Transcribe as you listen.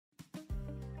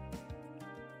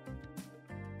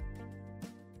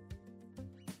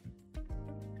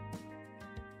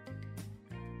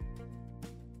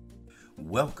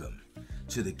Welcome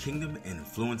to the Kingdom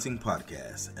Influencing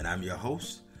Podcast, and I'm your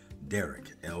host,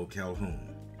 Derek L.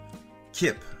 Calhoun.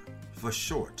 KIP, for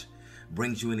short,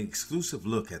 brings you an exclusive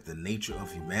look at the nature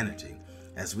of humanity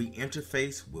as we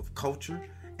interface with culture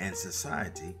and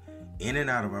society in and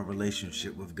out of our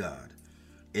relationship with God.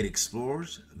 It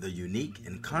explores the unique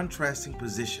and contrasting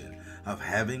position of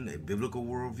having a biblical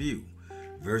worldview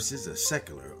versus a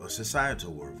secular or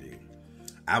societal worldview.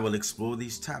 I will explore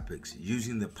these topics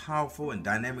using the powerful and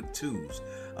dynamic tools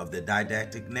of the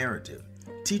didactic narrative,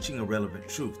 teaching a relevant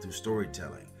truth through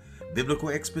storytelling, biblical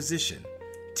exposition,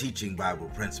 teaching Bible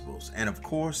principles, and of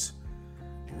course,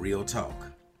 real talk.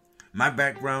 My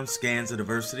background scans the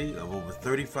diversity of over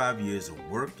 35 years of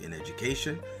work in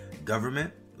education,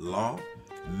 government, law,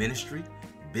 ministry,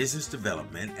 business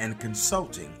development, and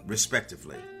consulting,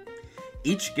 respectively.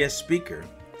 Each guest speaker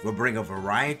will bring a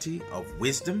variety of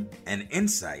wisdom and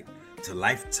insight to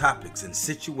life topics and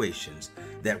situations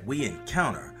that we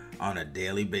encounter on a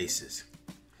daily basis.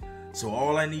 So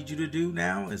all I need you to do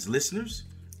now as listeners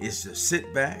is to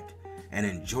sit back and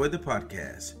enjoy the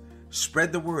podcast.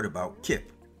 Spread the word about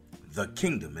KIP, the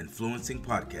Kingdom Influencing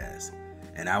Podcast.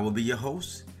 And I will be your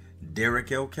host,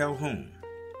 Derek L. Calhoun.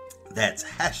 That's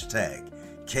hashtag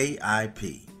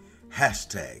KIP,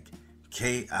 hashtag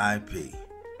KIP.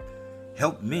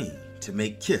 Help me to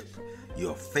make KIP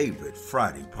your favorite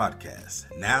Friday podcast.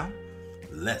 Now,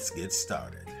 let's get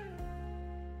started.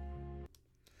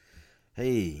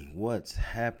 Hey, what's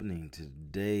happening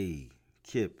today,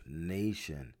 KIP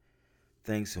Nation?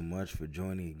 Thanks so much for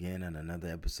joining again on another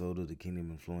episode of the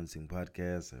Kingdom Influencing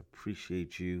Podcast. I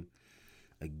appreciate you.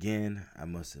 Again, I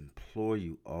must implore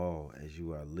you all as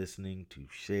you are listening to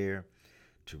share,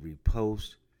 to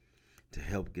repost, to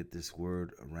help get this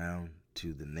word around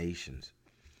to the nations.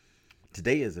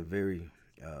 Today is a very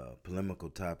polemical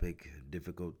topic,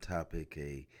 difficult topic,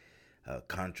 a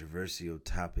controversial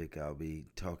topic. I'll be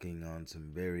talking on some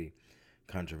very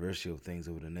controversial things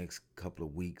over the next couple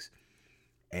of weeks.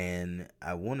 And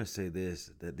I want to say this,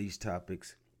 that these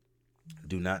topics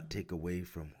do not take away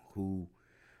from who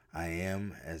I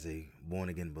am as a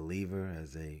born-again believer,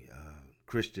 as a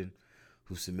Christian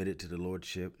who submitted to the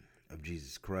Lordship of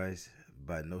Jesus Christ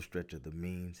by no stretch of the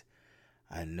means.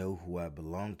 I know who I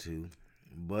belong to,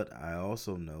 but I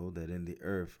also know that in the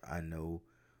earth I know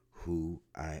who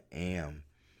I am.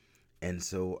 And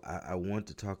so I want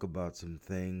to talk about some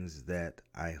things that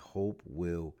I hope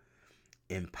will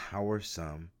empower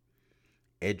some,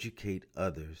 educate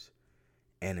others,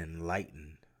 and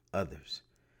enlighten others.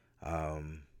 I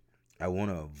want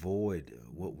to avoid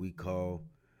what we call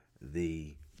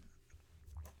the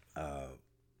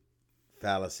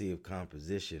fallacy of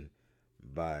composition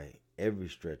by every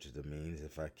stretch of the means,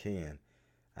 if I can.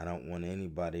 I don't want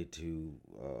anybody to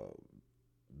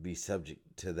be subject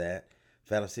to that.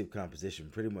 Fallacy of composition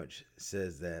pretty much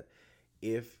says that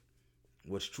if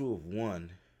what's true of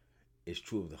one is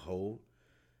true of the whole,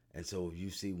 and so if you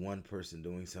see one person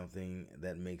doing something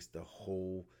that makes the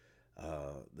whole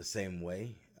the same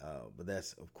way, but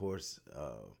that's, of course,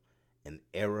 an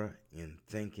error in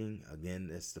thinking. Again,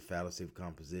 that's the fallacy of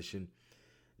composition.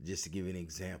 Just to give you an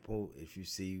example, if you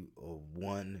see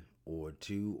one or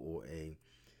two or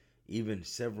even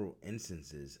several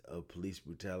instances of police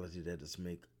brutality, that does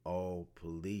make all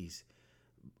police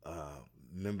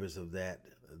members of that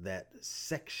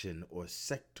section or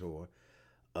sector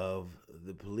of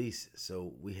the police.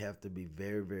 So we have to be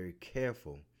very, very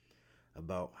careful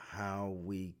about how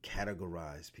we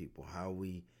categorize people, how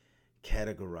we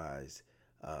categorize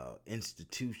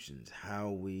institutions, how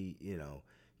we,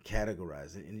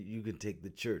 categorize. And you can take the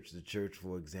church. The church,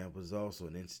 for example, is also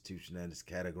an institution that is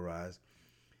categorized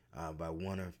by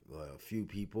one or a few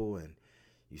people. And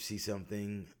you see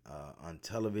something on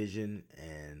television,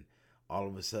 and all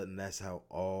of a sudden that's how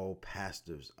all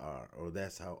pastors are, or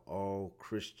that's how all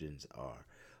Christians are,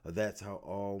 or that's how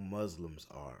all Muslims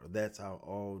are, or that's how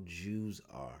all Jews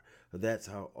are, or that's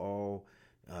how all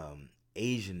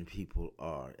Asian people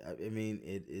are. I mean,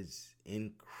 it is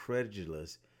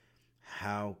incredulous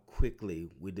how quickly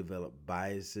we develop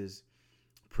biases,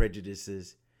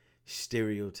 prejudices,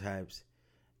 stereotypes,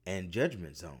 and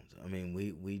judgment zones. I mean,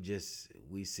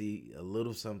 we see a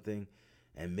little something,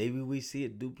 and maybe we see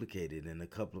it duplicated in a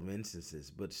couple of instances,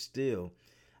 but still,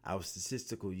 our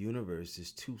statistical universe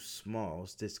is too small.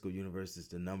 Statistical universe is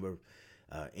the number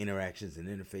of interactions and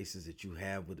interfaces that you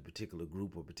have with a particular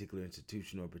group or particular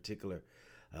institution or particular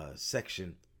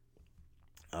section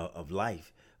of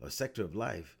life or sector of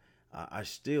life are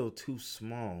still too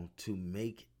small to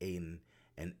make an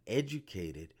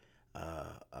educated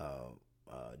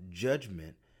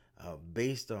judgment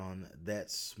based on that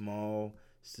small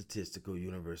statistical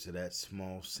universe, or that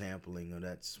small sampling, or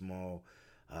that small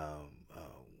um,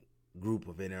 group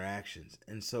of interactions.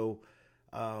 And so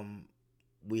um,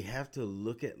 we have to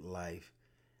look at life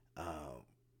uh,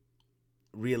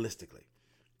 realistically.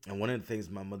 And one of the things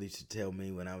my mother used to tell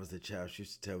me when I was a child, she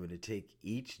used to tell me to take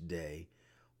each day,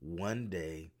 one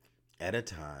day at a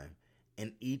time,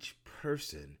 and each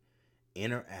person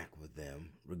interact with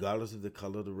them, regardless of the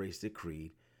color, the race, the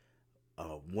creed,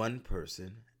 one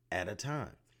person at a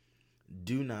time.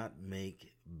 Do not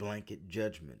make blanket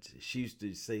judgments. She used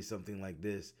to say something like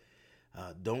this: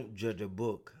 don't judge a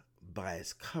book by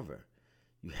its cover.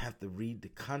 You have to read the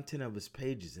content of its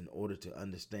pages in order to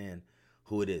understand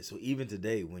who it is. So even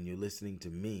today, when you're listening to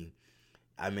me,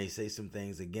 I may say some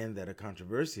things again that are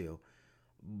controversial,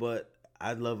 but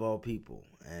I love all people,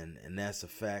 and that's a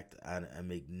fact. I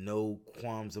make no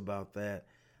qualms about that.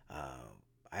 Uh,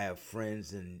 I have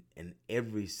friends in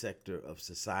every sector of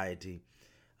society,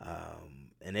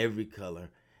 in every color,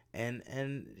 and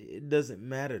it doesn't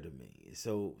matter to me.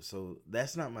 So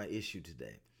that's not my issue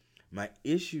today. My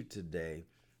issue today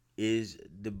is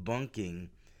debunking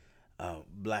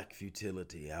black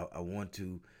futility. I want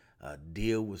to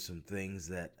deal with some things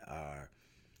that are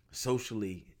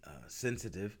socially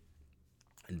sensitive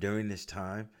during this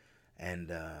time, and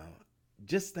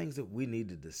just things that we need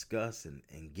to discuss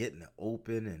and get in the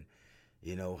open,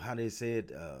 and how they say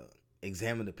it,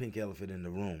 examine the pink elephant in the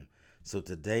room. So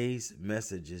today's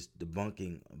message is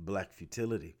debunking black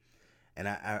futility. And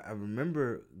I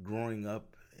remember growing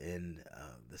up in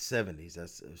the 70s.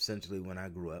 That's essentially when I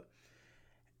grew up,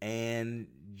 and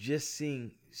just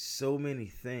seeing so many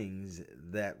things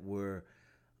that were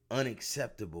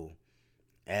unacceptable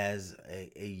as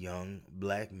a young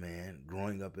black man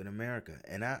growing up in America.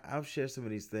 And I'll share some of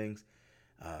these things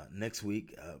next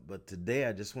week. But today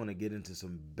I just want to get into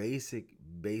some basic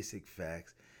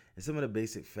facts, and some of the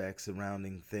basic facts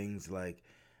surrounding things like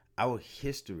our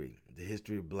history, the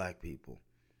history of black people.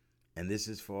 And this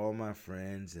is for all my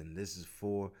friends, and this is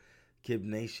for Kib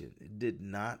Nation. It did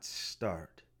not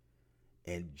start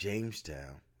in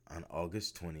Jamestown on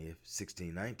August 20th,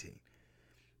 1619.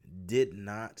 Did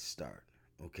not start,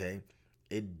 okay?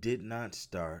 It did not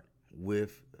start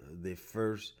with the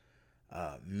first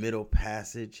Middle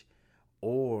Passage,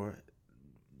 or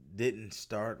didn't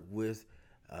start with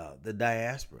the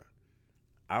diaspora.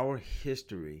 Our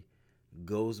history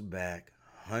goes back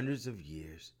hundreds of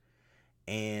years,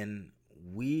 and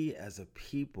we as a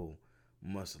people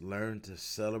must learn to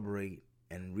celebrate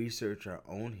and research our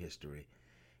own history.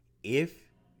 If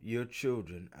your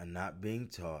children are not being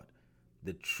taught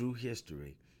the true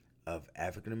history of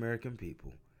African American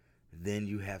people, then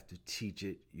you have to teach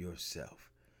it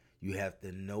yourself. You have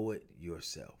to know it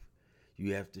yourself.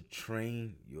 You have to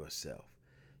train yourself.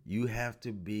 You have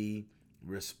to be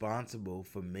responsible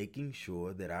for making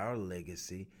sure that our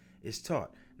legacy is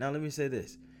taught. Now, let me say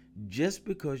this: just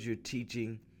because you're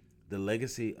teaching the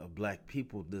legacy of black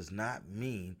people does not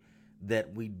mean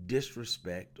that we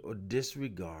disrespect or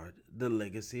disregard the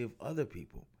legacy of other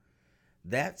people.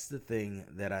 That's the thing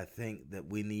that I think that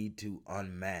we need to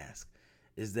unmask,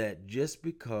 is that just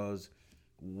because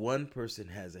one person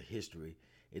has a history,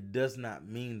 it does not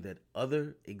mean that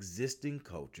other existing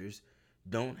cultures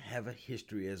don't have a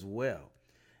history as well.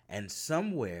 And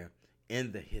somewhere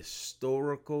in the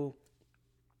historical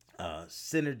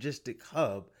synergistic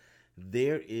hub,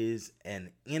 there is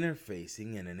an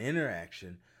interfacing and an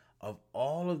interaction of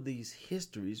all of these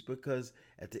histories, because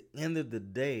at the end of the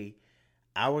day,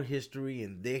 our history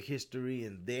and their history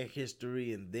and their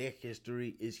history and their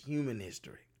history is human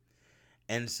history.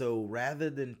 And so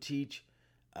rather than teach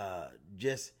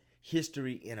just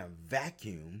history in a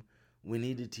vacuum, we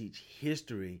need to teach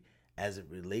history as it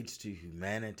relates to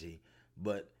humanity.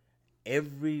 But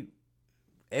every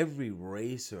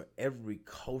race or every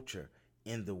culture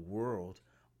in the world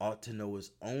ought to know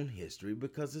its own history,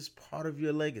 because it's part of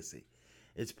your legacy.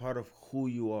 It's part of who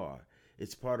you are.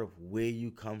 It's part of where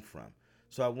you come from.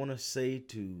 So I want to say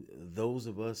to those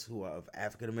of us who are of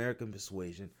African American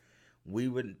persuasion,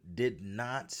 did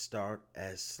not start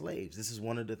as slaves. This is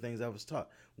one of the things I was taught.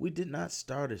 We did not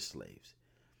start as slaves.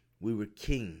 We were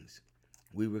kings.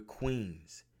 We were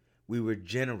queens. We were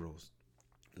generals.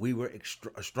 We were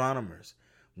astronomers.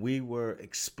 We were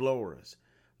explorers.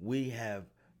 We have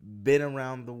been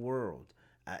around the world.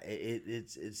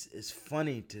 It's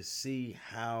funny to see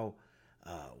how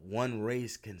one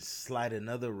race can slight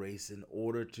another race in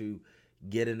order to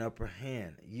get an upper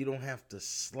hand. You don't have to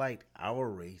slight our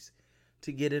race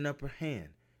to get an upper hand.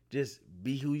 Just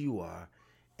be who you are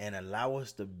and allow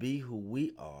us to be who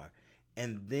we are.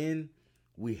 And then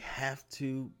we have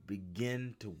to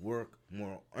begin to work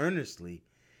more earnestly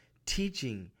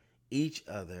teaching each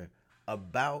other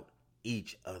about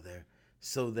each other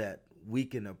so that we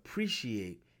can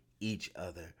appreciate each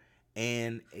other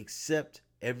and accept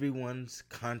everyone's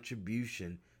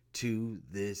contribution to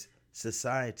this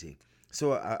society.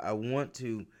 So I want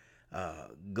to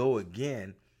go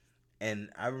again. And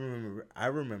I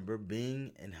remember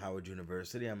being in Howard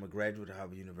University. I'm a graduate of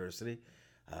Howard University,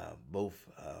 both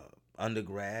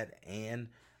undergrad and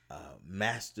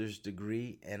master's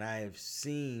degree, and I have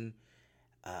seen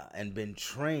and been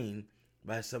trained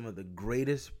by some of the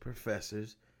greatest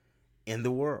professors in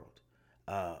the world.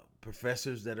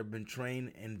 Professors that have been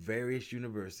trained in various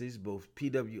universities, both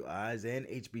PWIs and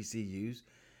HBCUs,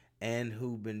 and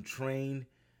who've been trained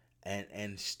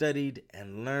and studied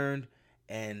and learned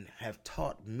and have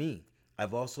taught me.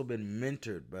 I've also been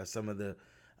mentored by some of the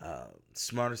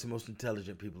smartest and most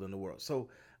intelligent people in the world. So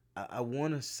I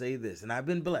want to say this, and I've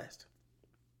been blessed.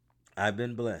 I've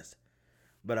been blessed.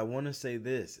 But I want to say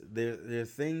this: there are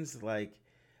things like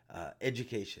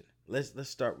education. Let's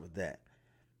start with that.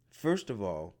 First of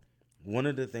all, one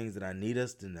of the things that I need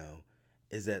us to know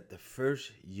is that the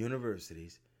first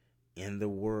universities in the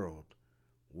world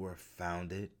were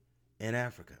founded in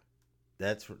Africa.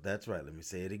 That's right. Let me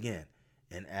say it again.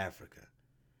 In Africa,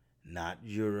 not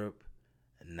Europe,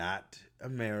 not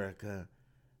America,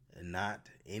 not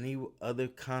any other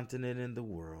continent in the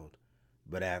world,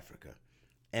 but Africa.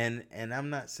 And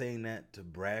I'm not saying that to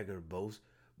brag or boast,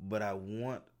 but I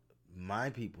want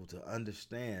my people to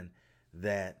understand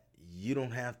that you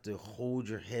don't have to hold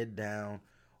your head down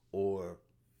or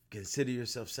consider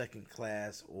yourself second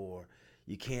class, or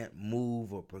you can't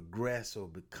move or progress or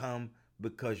become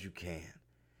because you can.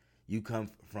 You come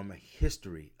from a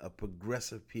history of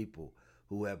progressive people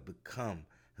who have become,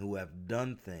 who have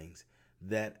done things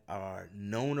that are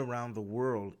known around the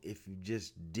world if you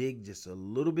just dig just a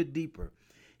little bit deeper.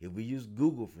 If we use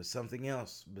Google for something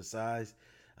else besides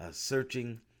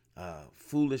searching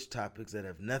foolish topics that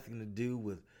have nothing to do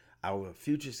with our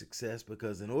future success,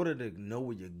 because in order to know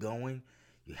where you're going,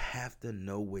 you have to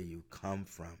know where you come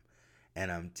from.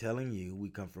 And I'm telling you, we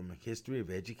come from a history of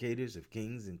educators, of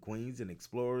kings and queens and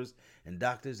explorers and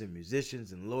doctors and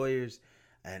musicians and lawyers,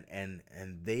 and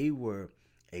they were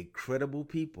a credible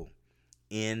people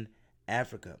in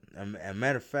Africa. A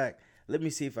matter of fact, let me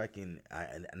see if I can.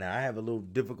 Now, I have a little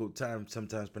difficult time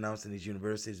sometimes pronouncing these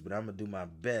universities, but I'm going to do my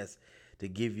best to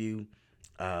give you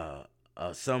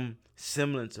some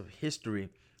semblance of history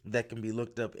that can be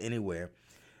looked up anywhere.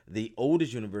 The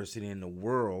oldest university in the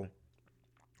world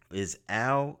is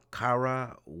Al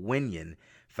Qarawiyyin,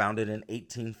 founded in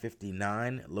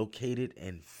 1859, located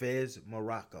in Fez,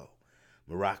 Morocco.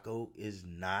 Morocco is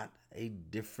not a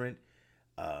different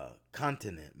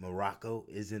continent. Morocco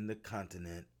is in the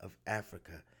continent of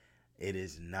Africa. It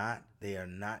is not, they are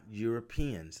not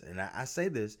Europeans. And I say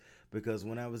this because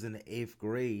when I was in the 8th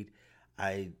grade,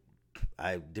 I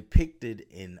depicted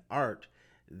in art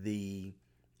the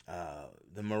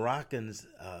Moroccans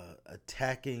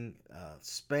attacking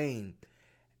Spain,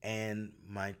 and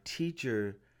my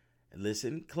teacher,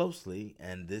 listen closely,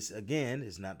 and this again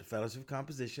is not the fallacy of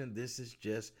composition. This is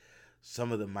just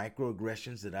some of the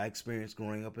microaggressions that I experienced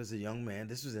growing up as a young man.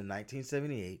 This was in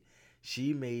 1978.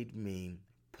 She made me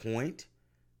point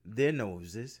their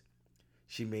noses.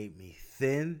 She made me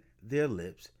thin their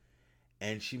lips,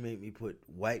 and she made me put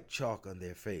white chalk on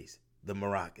their face, the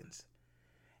Moroccans.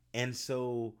 And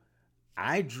so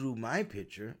I drew my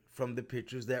picture from the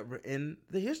pictures that were in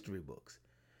the history books.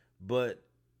 But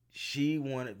she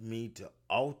wanted me to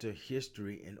alter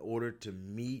history in order to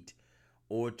meet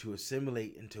or to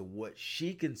assimilate into what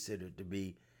she considered to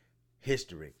be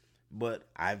history. But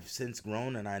I've since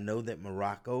grown, and I know that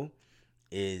Morocco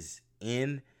is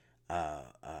in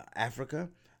Africa.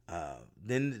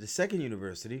 Then the second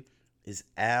university is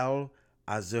Al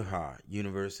Azhar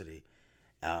University,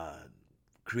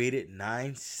 created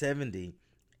 970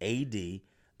 AD,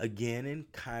 again in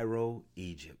Cairo,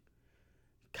 Egypt.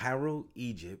 Cairo,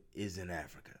 Egypt is in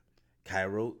Africa.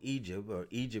 Cairo, Egypt, or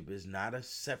Egypt, is not a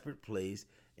separate place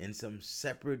in some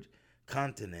separate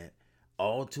continent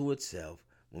all to itself.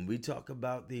 When we talk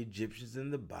about the Egyptians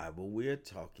in the Bible, we are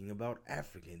talking about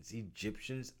Africans.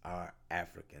 Egyptians are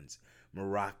Africans.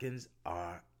 Moroccans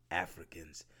are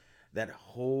Africans. That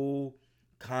whole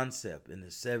concept in the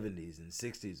 70s and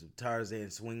 60s of Tarzan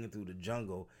swinging through the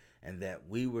jungle, and that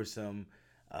we were some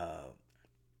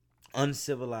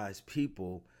uncivilized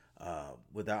people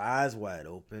with our eyes wide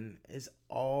open, is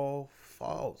all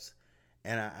false.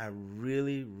 And I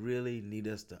really, really need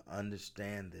us to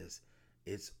understand this.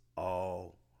 It's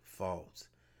all false.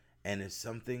 And it's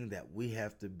something that we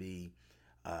have to be,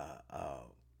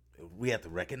 we have to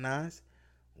recognize,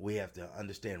 We have to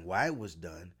understand why it was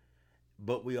done,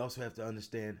 but we also have to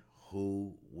understand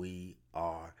who we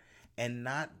are and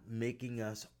not making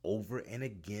us over and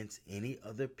against any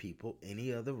other people,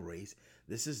 any other race.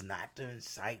 This is not to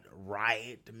incite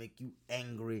riot, to make you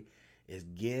angry.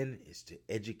 Again, it's to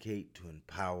educate, to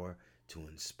empower, to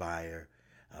inspire,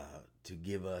 to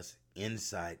give us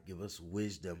insight, give us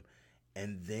wisdom,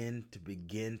 and then to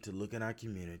begin to look in our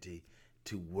community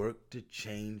to work to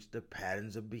change the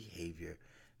patterns of behavior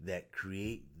that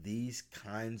create these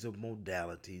kinds of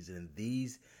modalities and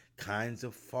these kinds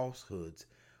of falsehoods.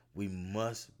 We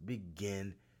must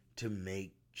begin to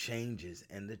make changes,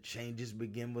 and the changes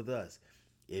begin with us.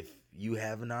 If you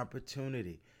have an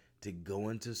opportunity to go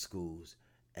into schools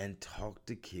and talk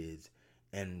to kids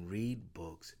and read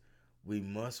books, we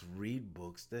must read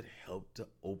books that help to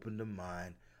open the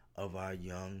mind of our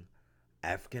young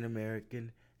African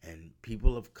American and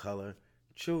people of color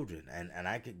children. And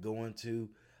I could go into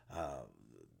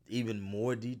even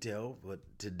more detail, but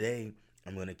today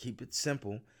I'm going to keep it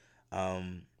simple.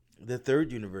 The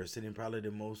third university, and probably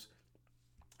the most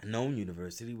known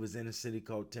university, was in a city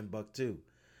called Timbuktu,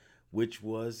 which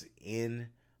was in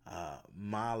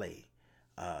Mali.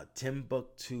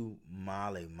 Timbuktu,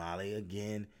 Mali. Mali,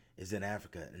 again, is in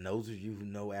Africa. And those of you who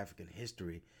know African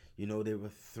history, you know there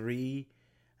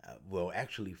were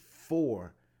actually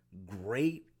four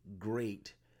great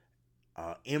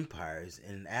empires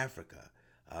in Africa.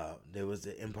 There was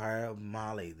the Empire of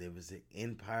Mali. There was the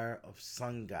Empire of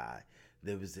Songhai.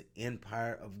 There was the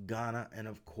Empire of Ghana, and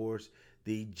of course,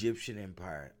 the Egyptian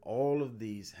Empire. All of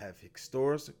these have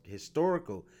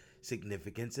historical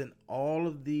significance, and all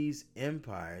of these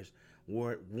empires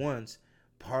were at once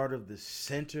part of the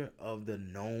center of the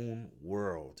known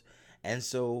world. And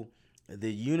so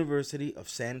the University of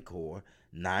Sankore,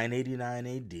 989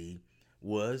 AD,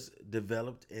 was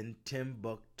developed in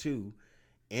Timbuktu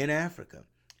in Africa.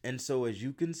 And so, as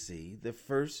you can see, the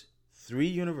first three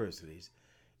universities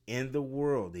in the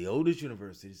world, the oldest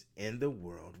universities in the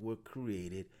world, were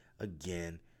created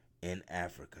again in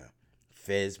Africa.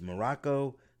 Fez,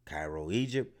 Morocco, Cairo,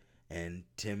 Egypt, and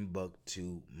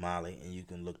Timbuktu, Mali. And you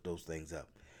can look those things up.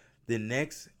 The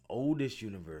next oldest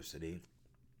university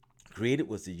created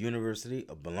was the University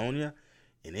of Bologna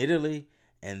in Italy,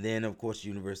 and then, of course,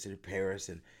 University of Paris.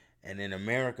 And in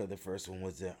America, the first one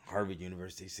was the Harvard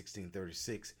University,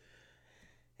 1636.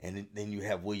 And then you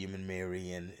have William and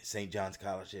Mary and St. John's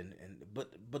College.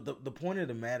 But the point of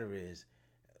the matter is,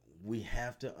 we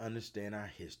have to understand our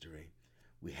history.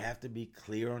 We have to be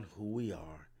clear on who we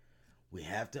are. We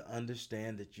have to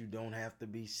understand that you don't have to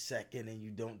be second, and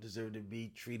you don't deserve to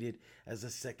be treated as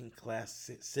a second-class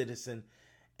citizen.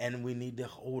 And we need to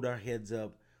hold our heads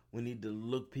up. We need to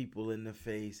look people in the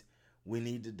face. We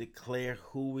need to declare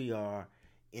who we are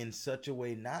in such a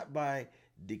way, not by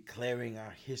declaring our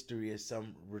history as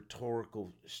some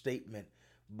rhetorical statement,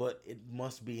 but it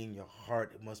must be in your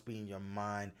heart. It must be in your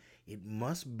mind. It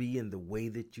must be in the way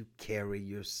that you carry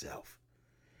yourself.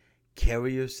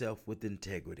 Carry yourself with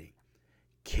integrity.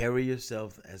 Carry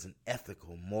yourself as an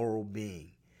ethical, moral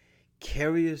being.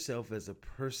 Carry yourself as a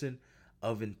person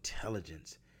of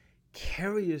intelligence.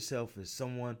 Carry yourself as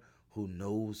someone who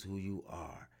knows who you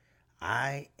are.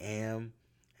 I am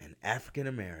an African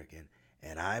American,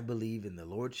 and I believe in the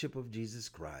Lordship of Jesus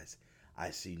Christ.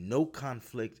 I see no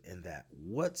conflict in that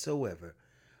whatsoever,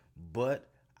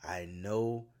 but I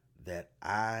know that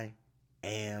I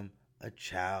am a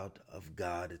child of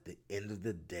God at the end of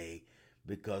the day,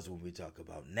 because when we talk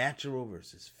about natural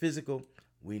versus physical,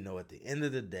 we know at the end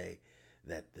of the day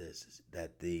that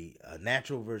the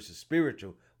natural versus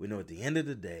spiritual, we know at the end of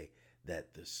the day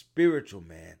that the spiritual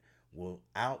man will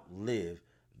outlive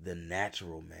the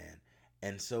natural man.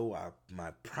 And so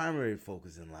my primary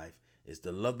focus in life is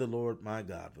to love the Lord my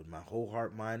God with my whole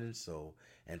heart, mind, and soul,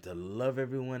 and to love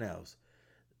everyone else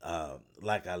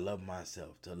like I love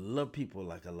myself, to love people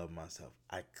like I love myself.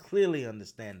 I clearly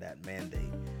understand that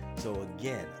mandate. So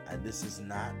again, this is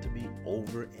not to be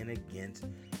over and against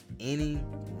any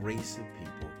race of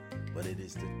people, but it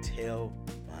is to tell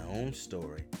my own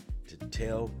story, to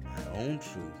tell my own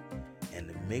truth, and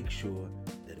to make sure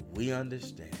that we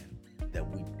understand that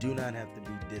we do not have to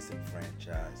be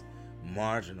disenfranchised,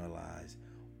 marginalized,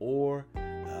 or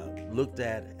looked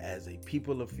at as a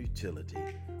people of futility,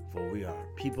 for we are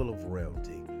people of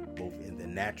royalty, both in the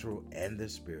natural and the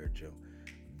spiritual.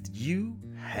 You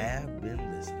have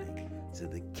been listening to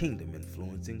the Kingdom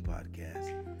Influencing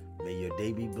Podcast. May your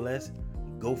day be blessed.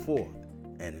 Go forth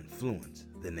and influence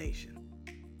the nation.